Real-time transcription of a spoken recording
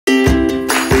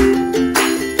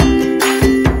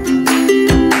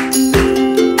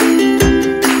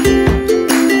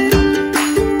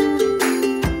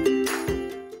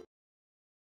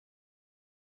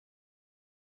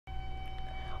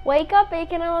Wake up,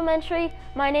 Aiken Elementary.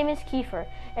 My name is Kiefer,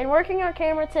 and working our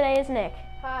camera today is Nick.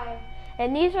 Hi.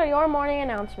 And these are your morning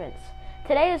announcements.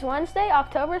 Today is Wednesday,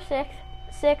 October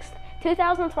 6th,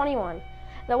 2021.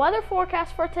 The weather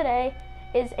forecast for today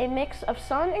is a mix of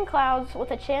sun and clouds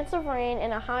with a chance of rain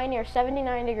and a high near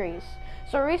 79 degrees.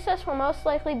 So recess will most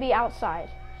likely be outside.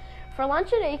 For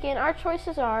lunch at Aiken, our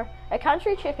choices are a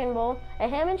country chicken bowl, a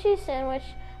ham and cheese sandwich,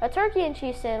 a turkey and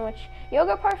cheese sandwich,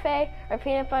 yogurt parfait, or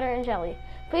peanut butter and jelly.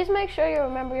 Please make sure you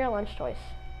remember your lunch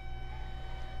choice.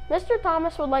 Mr.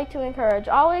 Thomas would like to encourage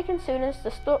all Aiken students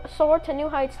to soar to new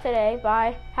heights today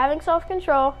by having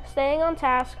self-control, staying on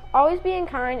task, always being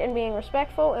kind, and being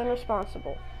respectful and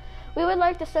responsible. We would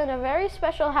like to send a very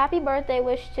special happy birthday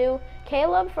wish to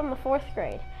Caleb from the 4th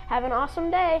grade. Have an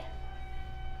awesome day.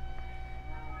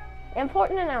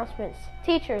 Important announcements.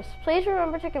 Teachers, please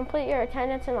remember to complete your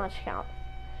attendance and lunch count.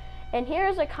 And here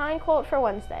is a kind quote for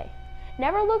Wednesday.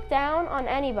 Never look down on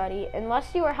anybody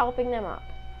unless you are helping them up.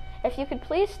 If you could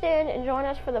please stand and join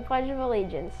us for the Pledge of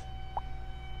Allegiance.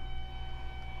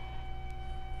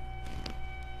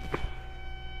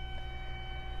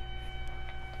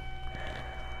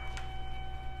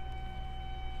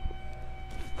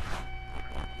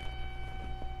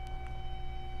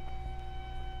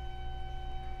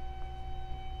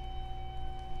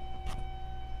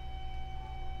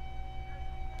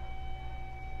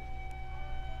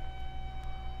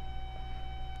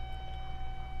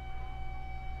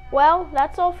 Well,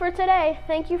 that's all for today.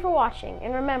 Thank you for watching.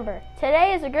 And remember,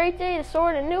 today is a great day to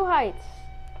soar to new heights.